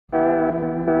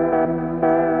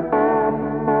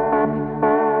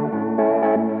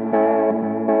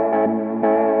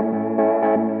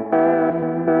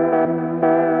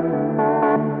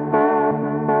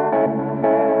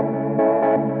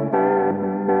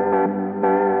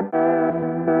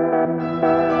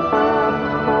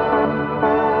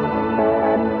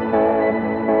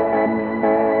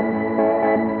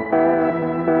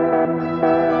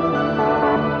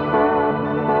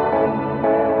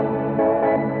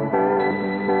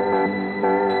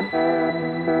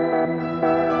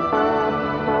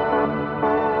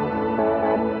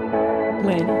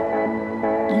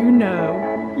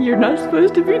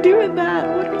supposed to be doing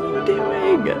that. What are you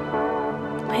doing?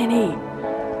 Lenny.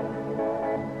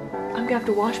 I'm gonna have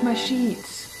to wash my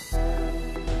sheets.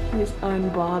 He's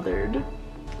unbothered.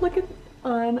 Look at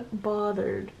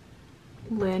unbothered.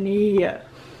 Lenny. All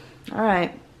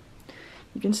right,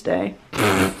 you can stay.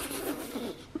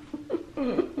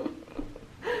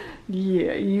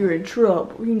 Yeah, you're in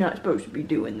trouble. You're not supposed to be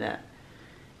doing that.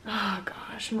 Oh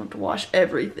gosh, I'm gonna have to wash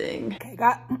everything. Okay,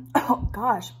 oh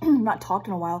gosh, not talked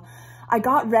in a while. I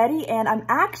got ready and I'm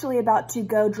actually about to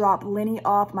go drop Lenny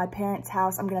off at my parents'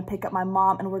 house. I'm gonna pick up my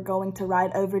mom and we're going to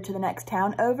ride over to the next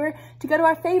town over to go to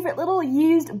our favorite little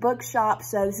used bookshop.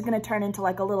 So this is gonna turn into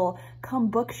like a little come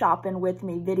book shopping with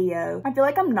me video. I feel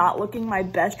like I'm not looking my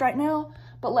best right now,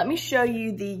 but let me show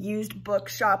you the used book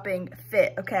shopping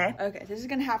fit, okay? Okay, this is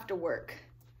gonna have to work.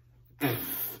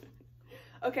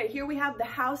 Okay, here we have the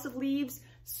House of Leaves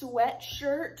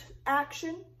sweatshirt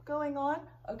action going on,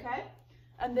 okay?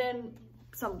 And then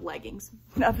some leggings.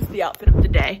 That was the outfit of the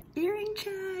day. Earring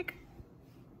check.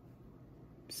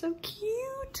 So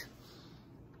cute.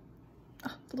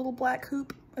 Oh, the little black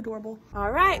hoop, adorable. All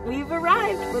right, we've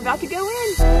arrived. We're about to go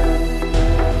in.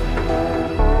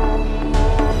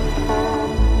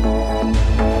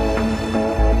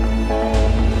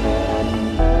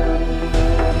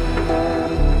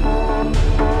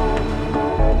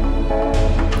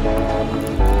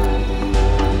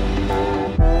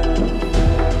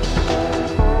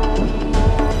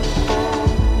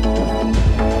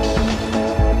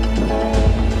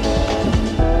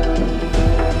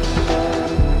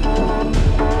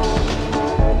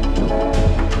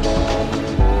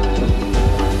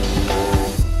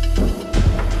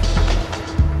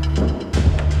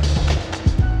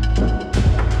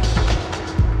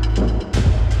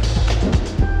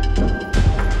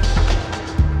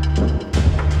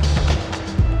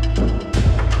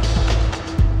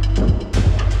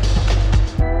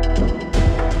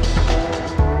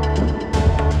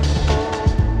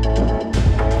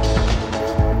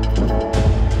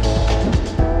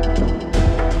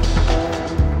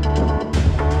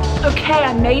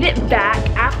 I made it back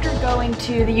after going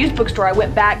to the used bookstore. I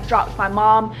went back, dropped my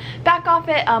mom back off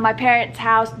at my parents'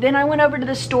 house. Then I went over to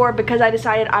the store because I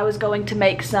decided I was going to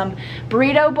make some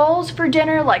burrito bowls for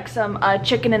dinner, like some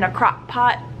chicken in a crock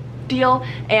pot deal,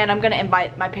 and I'm gonna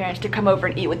invite my parents to come over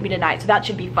and eat with me tonight, so that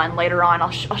should be fun later on.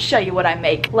 I'll show you what I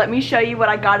make. Let me show you what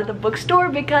I got at the bookstore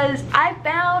because I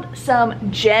found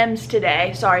some gems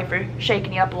today. Sorry for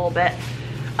shaking you up a little bit.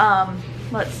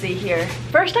 Let's see here.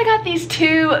 First, I got these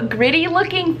two gritty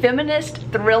looking feminist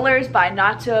thrillers by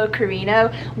Natsuo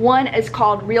Carino. One is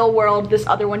called Real World. This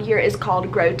other one here is called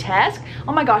Grotesque.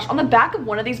 Oh my gosh, on the back of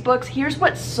one of these books, here's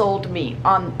what sold me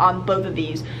on both of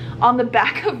these. On the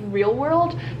back of Real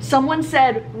World, someone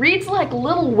said, reads like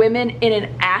Little Women in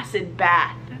an acid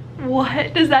bath.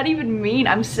 What does that even mean?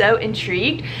 I'm so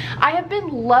intrigued. I have been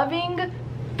loving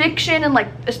fiction and like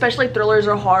especially thrillers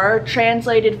or horror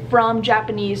translated from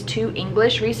Japanese to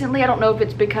English recently. I don't know if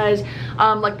it's because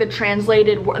like the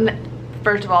translated,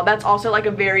 first of all, that's also like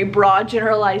a very broad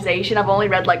generalization. I've only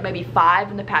read like maybe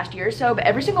 5 in the past year or so, but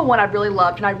every single one I've really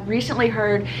loved. And I recently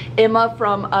heard Emma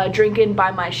from Drinking by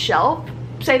My Shelf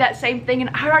say that same thing, and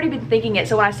I'd already been thinking it.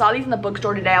 So when I saw these in the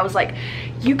bookstore today, I was like,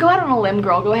 you go out on a limb,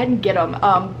 girl, go ahead and get them.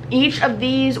 Each of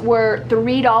these were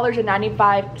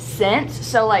 $3.95,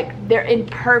 so like they're in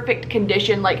perfect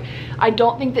condition. Like I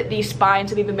don't think that these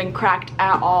spines have even been cracked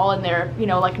at all, and they're, you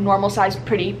know, like normal sized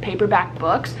pretty paperback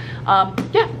books.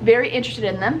 Yeah, very interested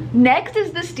in them. Next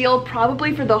is the steal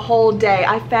probably for the whole day.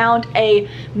 I found a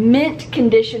mint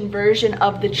condition version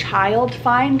of The Child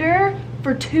Finder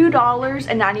for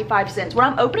 $2.95. When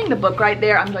I'm opening the book right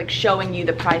there, I'm like showing you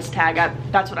the price tag.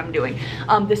 That's what I'm doing.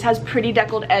 This has pretty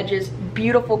deckled edges,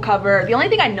 beautiful cover. The only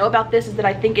thing I know about this is that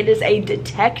I think it is a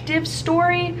detective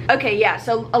story. Okay, yeah,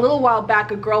 so a little while back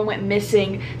a girl went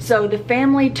missing, so the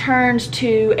family turns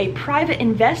to a private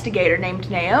investigator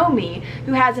named Naomi,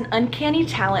 who has an uncanny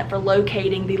talent for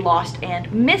locating the lost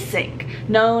and missing,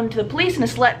 known to the police and a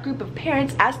select group of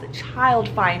parents as the Child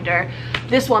Finder.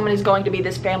 This woman is going to be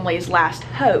this family's last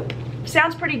hope.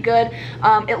 Sounds pretty good.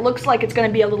 It looks like it's going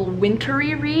to be a little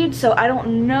wintry read, so I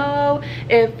don't know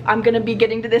if I'm going to be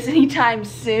getting to this anytime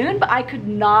soon, but I could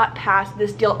not pass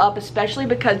this deal up, especially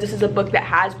because this is a book that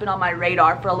has been on my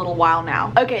radar for a little while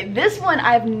now. Okay, this one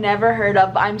I've never heard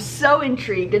of, but I'm so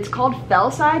intrigued. It's called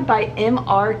Fellside by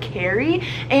M.R. Carey,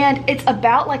 and it's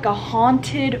about like a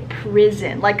haunted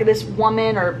prison. Like this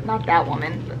woman, or not that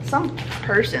woman, but some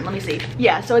person, let me see.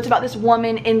 Yeah, so it's about this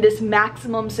woman in this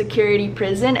maximum security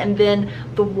prison, and then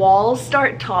the walls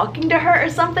start talking to her or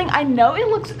something. I know it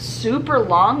looks super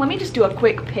long. Let me just do a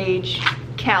quick page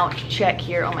count check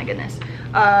here. Oh my goodness.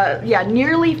 Yeah,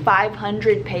 nearly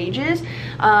 500 pages.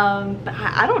 But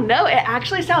I don't know, it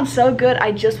actually sounds so good.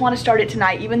 I just want to start it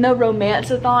tonight, even though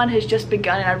Romance-a-thon has just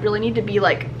begun and I really need to be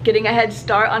like getting a head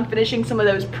start on finishing some of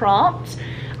those prompts.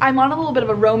 I'm on a little bit of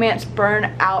a romance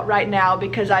burnout right now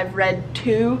because I've read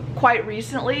 2 quite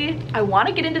recently. I want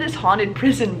to get into this haunted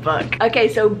prison book.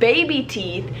 Okay, so Baby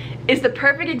Teeth is the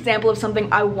perfect example of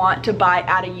something I want to buy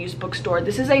at a used bookstore.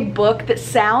 This is a book that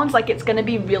sounds like it's gonna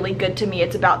be really good to me.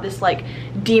 It's about this like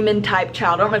demon type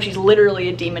child. I don't know if she's literally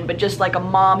a demon, but just like a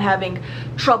mom having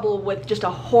trouble with just a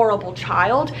horrible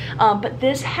child. But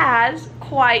this has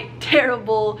quite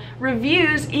terrible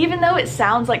reviews, even though it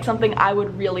sounds like something I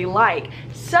would really like.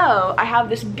 So I have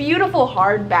this beautiful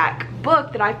hardback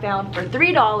book that I found for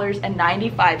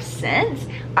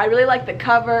 $3.95. I really like the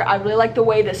cover. I really like the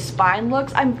way the spine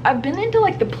looks. I've been into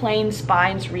like the plain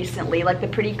spines recently, like the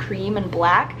pretty cream and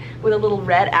black with a little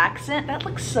red accent. That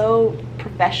looks so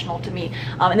professional to me.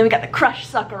 And then we got the crush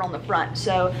sucker on the front.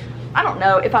 So I don't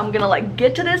know if I'm gonna like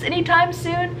get to this anytime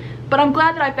soon, but I'm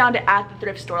glad that I found it at the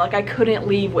thrift store. Like I couldn't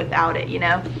leave without it, you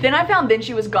know? Then I found Then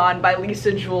She Was Gone by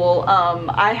Lisa Jewell.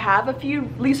 I have a few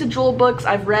Lisa Jewell books.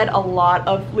 I've read a lot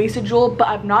of Lisa Jewell, but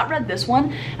I've not read this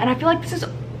one. And I feel like this is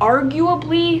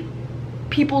arguably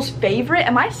people's favorite.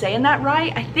 Am I saying that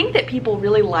right? I think that people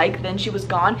really like Then She Was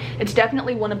Gone. It's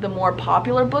definitely one of the more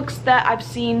popular books that I've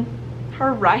seen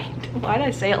her write. Why did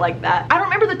I say it like that? I don't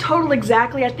remember the total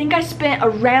exactly. I think I spent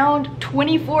around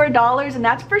 $24 and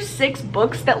that's for 6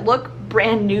 books that look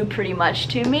brand new pretty much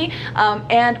to me.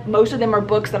 And most of them are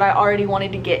books that I already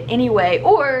wanted to get anyway,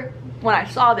 or when I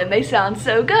saw them, they sound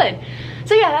so good.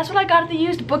 So yeah, that's what I got at the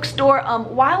used bookstore.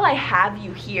 While I have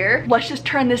you here, let's just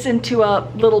turn this into a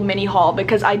little mini haul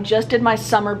because I just did my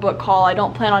summer book haul. I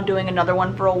don't plan on doing another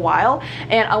one for a while,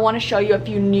 and I want to show you a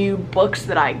few new books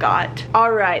that I got.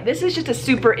 All right, this is just a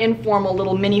super informal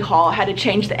little mini haul. I had to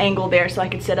change the angle there so I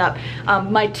could sit up.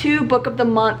 My 2 book of the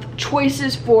month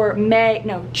choices for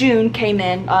June came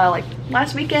in like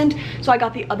last weekend. So I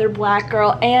got The Other Black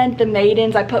Girl and The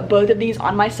Maidens. I put both of these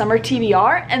on my summer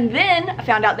TBR, and then I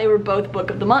found out they were both book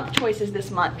of the month choices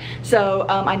this month. So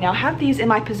I now have these in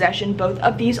my possession. Both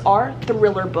of these are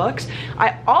thriller books.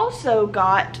 I also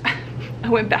got, I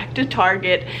went back to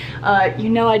Target. You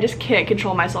know, I just can't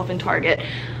control myself in Target.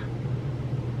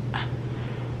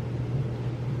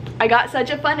 I got Such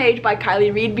a Fun Age by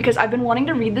Kylie Reid because I've been wanting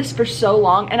to read this for so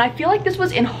long, and I feel like this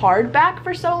was in hardback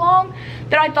for so long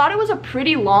that I thought it was a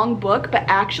pretty long book, but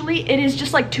actually it is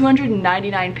just like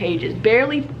 299 pages,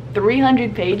 barely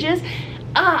 300 pages.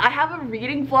 I have a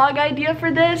reading vlog idea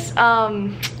for this,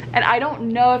 and I don't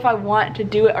know if I want to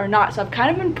do it or not, so I've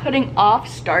kind of been putting off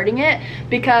starting it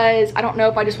because I don't know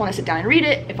if I just want to sit down and read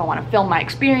it, if I want to film my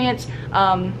experience.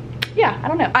 Yeah, I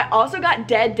don't know. I also got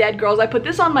Dead Dead Girls. I put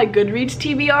this on my Goodreads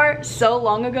TBR so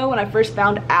long ago when I first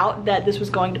found out that this was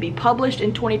going to be published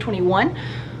in 2021.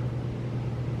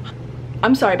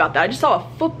 I'm sorry about that. I just saw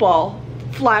a football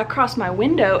fly across my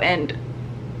window, and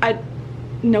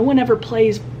no one ever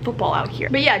plays football out here.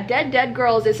 But yeah, Dead Dead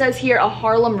Girls, it says here a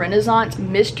Harlem Renaissance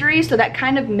mystery, so that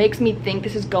kind of makes me think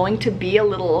this is going to be a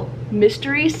little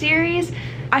mystery series.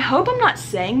 I hope I'm not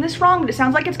saying this wrong, but it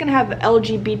sounds like it's gonna have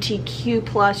LGBTQ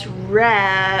plus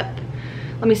rep.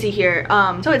 Let me see here.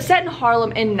 So it's set in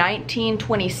Harlem in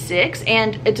 1926,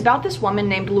 and it's about this woman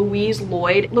named Louise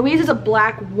Lloyd. Louise is a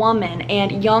black woman,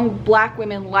 and young black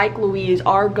women like Louise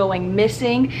are going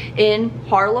missing in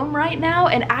Harlem right now.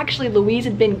 And actually, Louise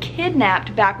had been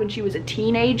kidnapped back when she was a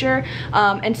teenager,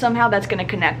 and somehow that's gonna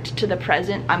connect to the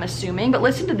present, I'm assuming. But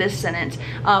listen to this sentence.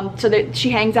 So that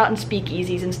she hangs out in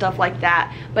speakeasies and stuff like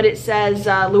that. But it says,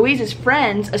 Louise's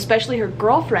friends, especially her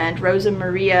girlfriend, Rosa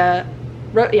Maria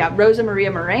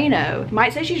Moreno,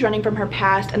 might say she's running from her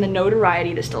past and the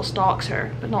notoriety that still stalks her,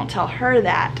 but don't tell her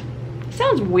that.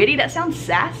 Sounds witty, that sounds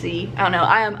sassy. I don't know,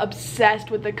 I am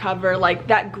obsessed with the cover. Like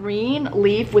that green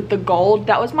leaf with the gold,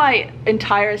 that was my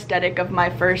entire aesthetic of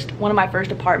one of my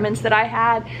first apartments that I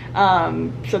had.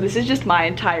 So this is just my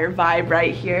entire vibe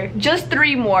right here. Just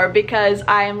 3 more because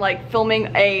I am like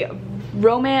filming a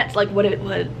romance, like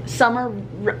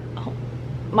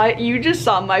you just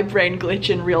saw my brain glitch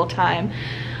in real time.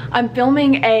 I'm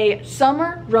filming a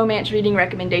summer romance reading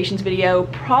recommendations video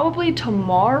probably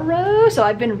tomorrow. So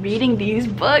I've been reading these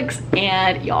books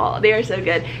and y'all, they are so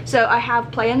good. So I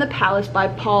have Play in the Palace by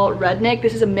Paul Rudnick.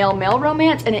 This is a male-male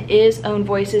romance and it is Own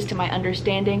Voices to my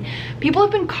understanding. People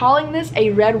have been calling this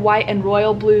a red, white, and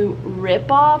royal blue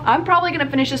ripoff. I'm probably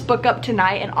gonna finish this book up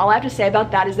tonight, and all I have to say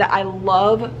about that is that I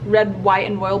love red, white,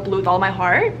 and royal blue with all my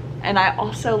heart. and I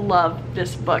also love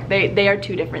this book. They are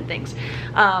two different things.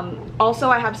 Also,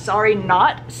 I have Sorry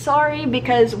Not Sorry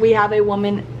because we have a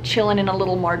woman chilling in a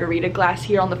little margarita glass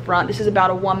here on the front. This is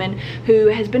about a woman who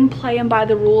has been playing by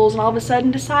the rules and all of a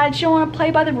sudden decides she don't want to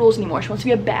play by the rules anymore. She wants to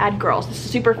be a bad girl. So this is a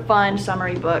super fun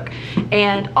summary book.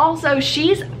 And also,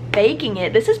 she's faking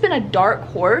it. This has been a dark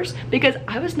horse because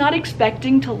I was not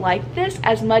expecting to like this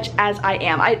as much as I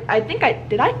am. I think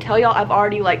did I tell y'all I've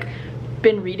already like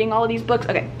been reading all of these books?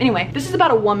 Okay, anyway, this is about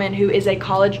a woman who is a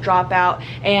college dropout,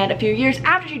 and a few years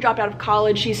after she dropped out of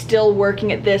college, she's still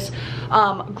working at this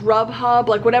Grubhub,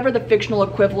 like whatever the fictional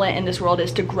equivalent in this world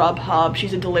is to Grubhub.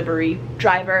 She's a delivery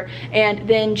driver, and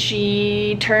then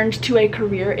she turns to a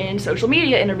career in social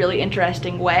media in a really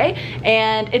interesting way,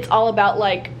 and it's all about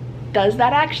like, does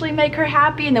that actually make her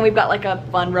happy? And then we've got like a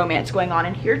fun romance going on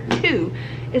in here too.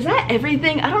 Is that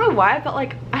everything? I don't know why I felt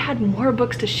like I had more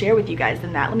books to share with you guys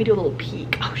than that. Let me do a little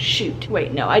peek. Oh shoot.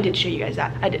 Wait, no, I did show you guys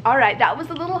that. I did. All right, that was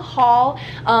the little haul.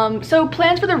 So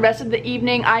plans for the rest of the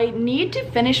evening. I need to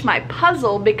finish my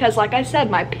puzzle because like I said,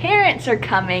 my parents are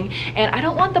coming and I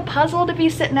don't want the puzzle to be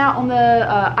sitting out on the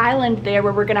island there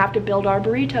where we're gonna have to build our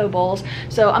burrito bowls.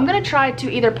 So I'm gonna try to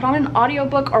either put on an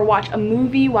audiobook or watch a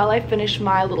movie while I finish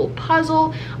my little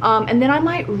puzzle. And then I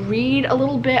might read a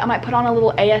little bit. I might put on a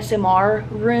little ASMR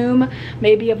room,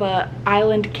 maybe of a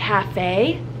island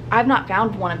cafe. I've not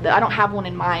found one of I don't have one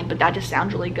in mind, but that just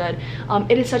sounds really good.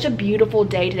 It is such a beautiful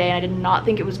day today and I did not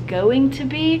think it was going to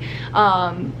be.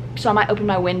 So I might open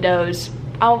my windows.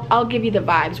 I'll give you the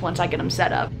vibes once I get them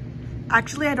set up.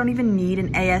 Actually, I don't even need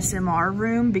an ASMR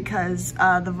room because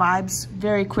the vibes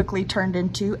very quickly turned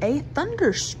into a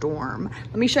thunderstorm.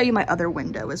 Let me show you my other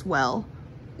window as well.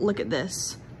 Look at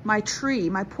this. My tree,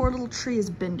 my poor little tree is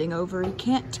bending over. He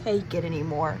can't take it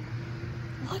anymore.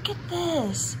 Look at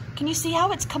this. Can you see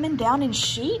how it's coming down in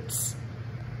sheets?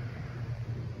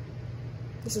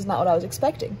 This is not what I was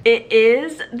expecting. It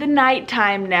is the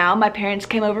nighttime now. My parents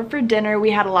came over for dinner. We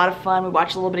had a lot of fun. We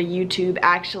watched a little bit of YouTube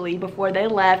actually before they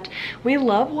left. We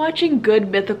love watching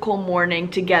Good Mythical Morning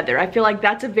together. I feel like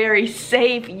that's a very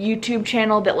safe YouTube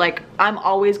channel that like I'm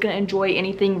always gonna enjoy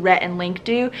anything Rhett and Link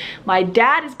do. My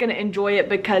dad is gonna enjoy it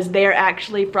because they're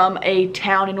actually from a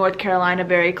town in North Carolina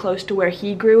very close to where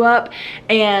he grew up.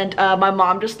 And my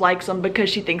mom just likes them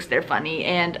because she thinks they're funny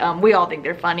and we all think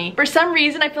they're funny. For some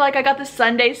reason, I feel like I got the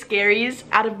Sunday Scaries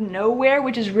out of nowhere,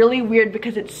 which is really weird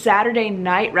because it's Saturday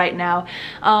night right now.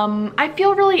 I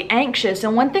feel really anxious,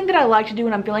 and one thing that I like to do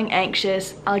when I'm feeling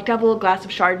anxious, I like to have a little glass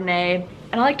of Chardonnay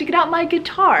and I like to get out my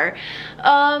guitar.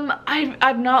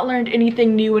 I've not learned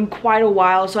anything new in quite a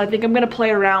while, so I think I'm gonna play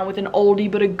around with an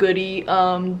oldie but a goodie,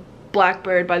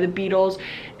 Blackbird by the Beatles.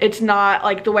 It's not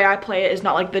like the way I play it is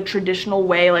not like the traditional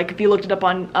way. Like if you looked it up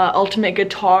on Ultimate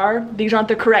Guitar, these aren't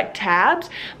the correct tabs,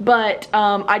 but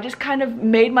I just kind of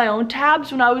made my own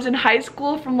tabs when I was in high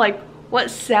school from like what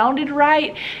sounded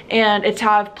right, and it's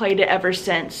how I've played it ever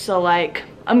since. So like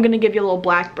I'm gonna give you a little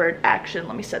Blackbird action.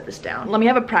 Let me set this down. Let me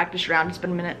have a practice round. It's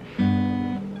been a minute.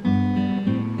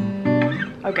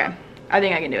 Okay, I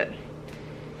think I can do it.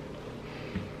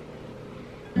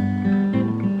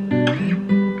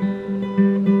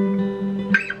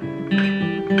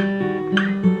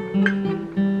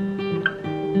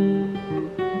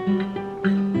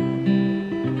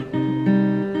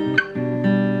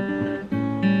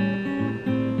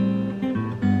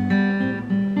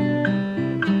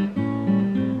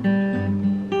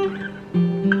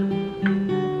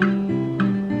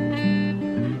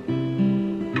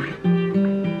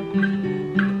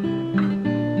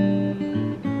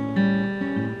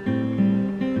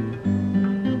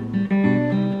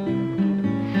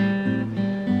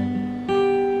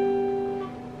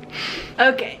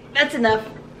 Okay, that's enough.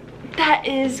 That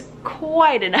is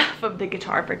quite enough of the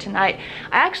guitar for tonight.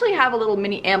 I actually have a little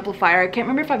mini amplifier. I can't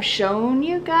remember if I've shown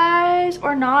you guys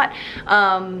or not.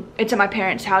 It's at my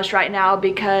parents' house right now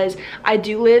because I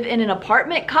do live in an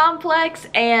apartment complex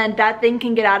and that thing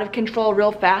can get out of control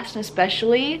real fast, and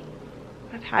especially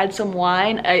I've had some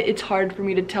wine. It's hard for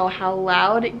me to tell how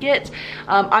loud it gets.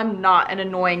 I'm not an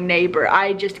annoying neighbor.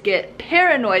 I just get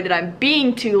paranoid that I'm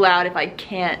being too loud if I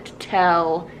can't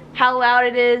tell how loud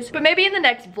it is. But maybe in the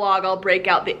next vlog I'll break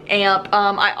out the amp.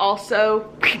 I also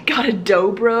got a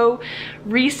dobro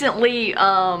recently,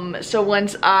 so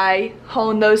once I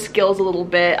hone those skills a little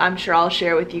bit, I'm sure I'll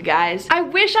share with you guys. I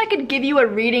wish I could give you a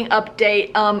reading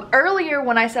update. Earlier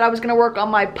when I said I was gonna work on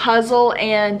my puzzle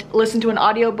and listen to an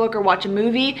audiobook or watch a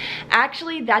movie,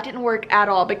 actually that didn't work at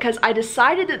all because I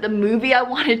decided that the movie I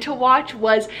wanted to watch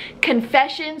was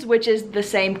Confessions, which is the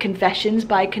same Confessions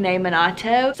by Kanae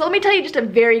Minato. So let me tell you just a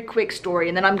very quick story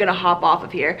and then I'm gonna hop off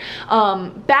of here.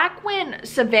 Back when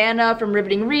Savannah from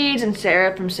Riveting Reads and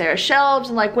Sarah from Sarah Shelves,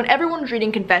 and like when everyone was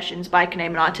reading Confessions by Kanae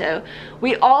Minato,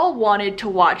 we all wanted to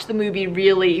watch the movie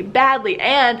really badly,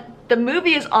 and the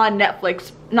movie is on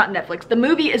Netflix, not Netflix, the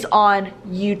movie is on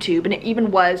YouTube, and it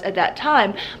even was at that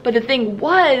time, but the thing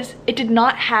was, it did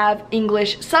not have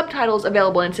English subtitles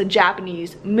available, and it's a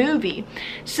Japanese movie.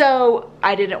 So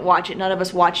I didn't watch it, none of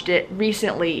us watched it.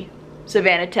 Recently,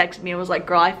 Savannah texted me and was like,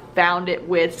 girl, I found it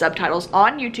with subtitles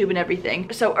on YouTube and everything.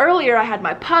 So earlier I had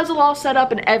my puzzle all set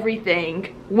up and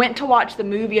everything, went to watch the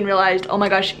movie and realized, oh my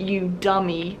gosh, you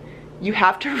dummy, you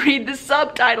have to read the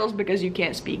subtitles because you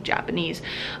can't speak Japanese.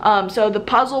 So the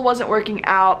puzzle wasn't working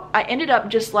out. I ended up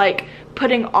just like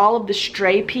putting all of the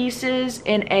stray pieces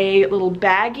in a little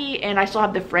baggie, and I still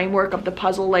have the framework of the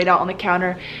puzzle laid out on the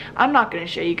counter. I'm not going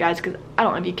to show you guys because I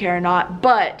don't know if you care or not,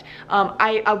 but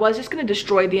I was just going to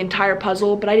destroy the entire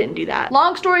puzzle, but I didn't do that.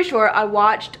 Long story short, I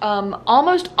watched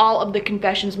almost all of the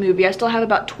Confessions movie. I still have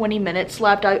about 20 minutes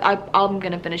left. I'm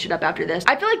going to finish it up after this.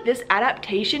 I feel like this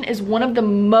adaptation is one of the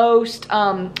most,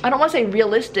 I don't want to say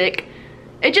realistic,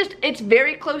 it's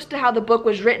very close to how the book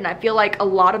was written. I feel like a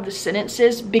lot of the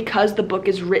sentences, because the book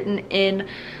is written in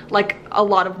like a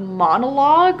lot of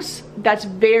monologues, that's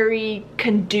very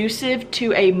conducive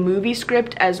to a movie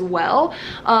script as well.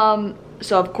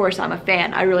 So of course I'm a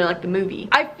fan. I really like the movie.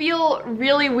 I feel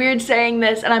really weird saying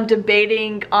this, and I'm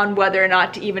debating on whether or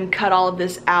not to even cut all of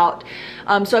this out.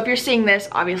 So if you're seeing this,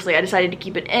 obviously I decided to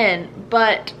keep it in,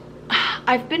 but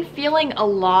I've been feeling a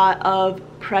lot of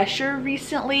pressure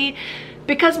recently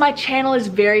because my channel is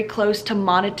very close to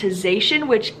monetization,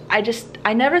 which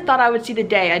I never thought I would see the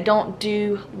day. I don't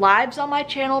do lives on my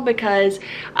channel because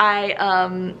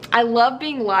I love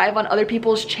being live on other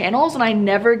people's channels, and I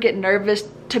never get nervous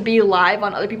to be live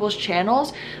on other people's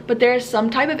channels, but there's some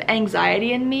type of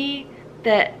anxiety in me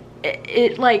that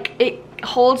it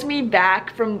holds me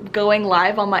back from going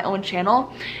live on my own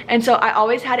channel. And so I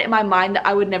always had it in my mind that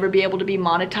I would never be able to be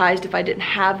monetized if I didn't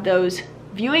have those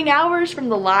viewing hours from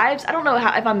the lives. I don't know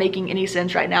if I'm making any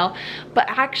sense right now, but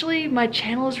actually my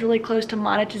channel is really close to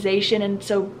monetization, and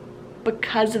so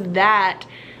because of that,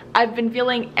 I've been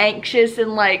feeling anxious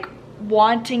and like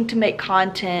wanting to make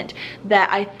content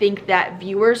that I think that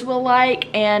viewers will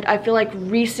like, and I feel like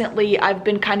recently I've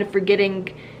been kind of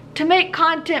forgetting to make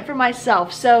content for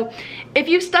myself. So if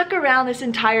you've stuck around this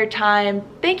entire time,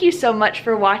 thank you so much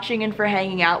for watching and for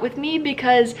hanging out with me,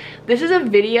 because this is a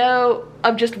video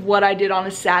of just what I did on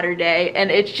a Saturday,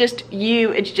 and it's just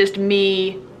you, it's just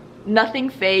me, nothing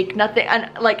fake, nothing, and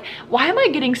like, why am I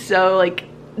getting so like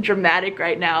dramatic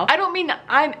right now? I don't mean that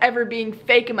I'm ever being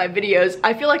fake in my videos.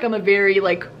 I feel like I'm a very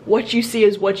like what you see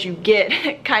is what you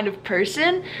get kind of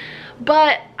person.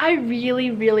 But I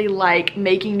really like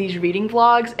making these reading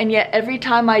vlogs, and yet every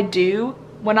time I do,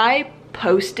 when I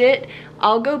post it,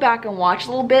 I'll go back and watch a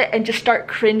little bit and just start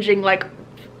cringing like,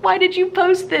 why did you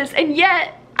post this? And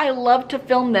yet I love to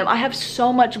film them. I have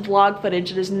so much vlog footage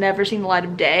that has never seen the light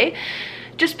of day,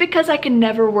 just because I can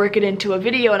never work it into a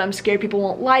video, and I'm scared people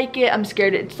won't like it. I'm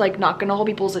scared it's like not gonna hold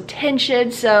people's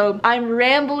attention. So I'm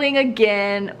rambling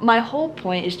again. My whole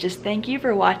point is just thank you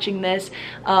for watching this.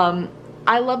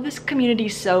 I love this community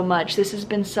so much. This has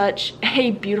been such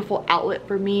a beautiful outlet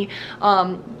for me.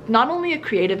 Not only a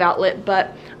creative outlet,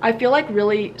 but I feel like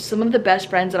really some of the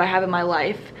best friends that I have in my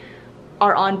life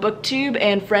are on BookTube,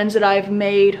 and friends that I've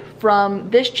made from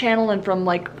this channel and from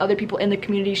like other people in the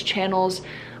community's channels.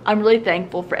 I'm really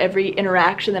thankful for every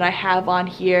interaction that I have on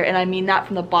here, and I mean that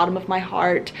from the bottom of my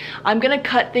heart. I'm gonna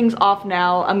cut things off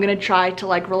now. I'm gonna try to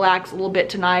like relax a little bit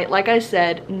tonight. Like I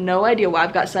said, no idea why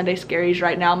I've got Sunday scaries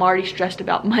right now. I'm already stressed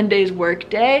about Monday's work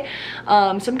day. So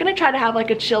I'm gonna try to have like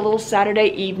a chill little Saturday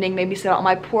evening, maybe sit out on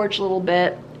my porch a little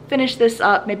bit, finish this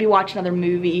up, maybe watch another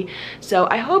movie. So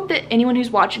I hope that anyone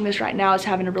who's watching this right now is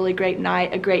having a really great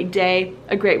night, a great day,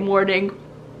 a great morning,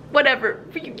 whatever,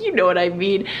 you know what I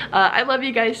mean. I love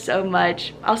you guys so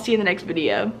much. I'll see you in the next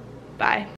video. Bye.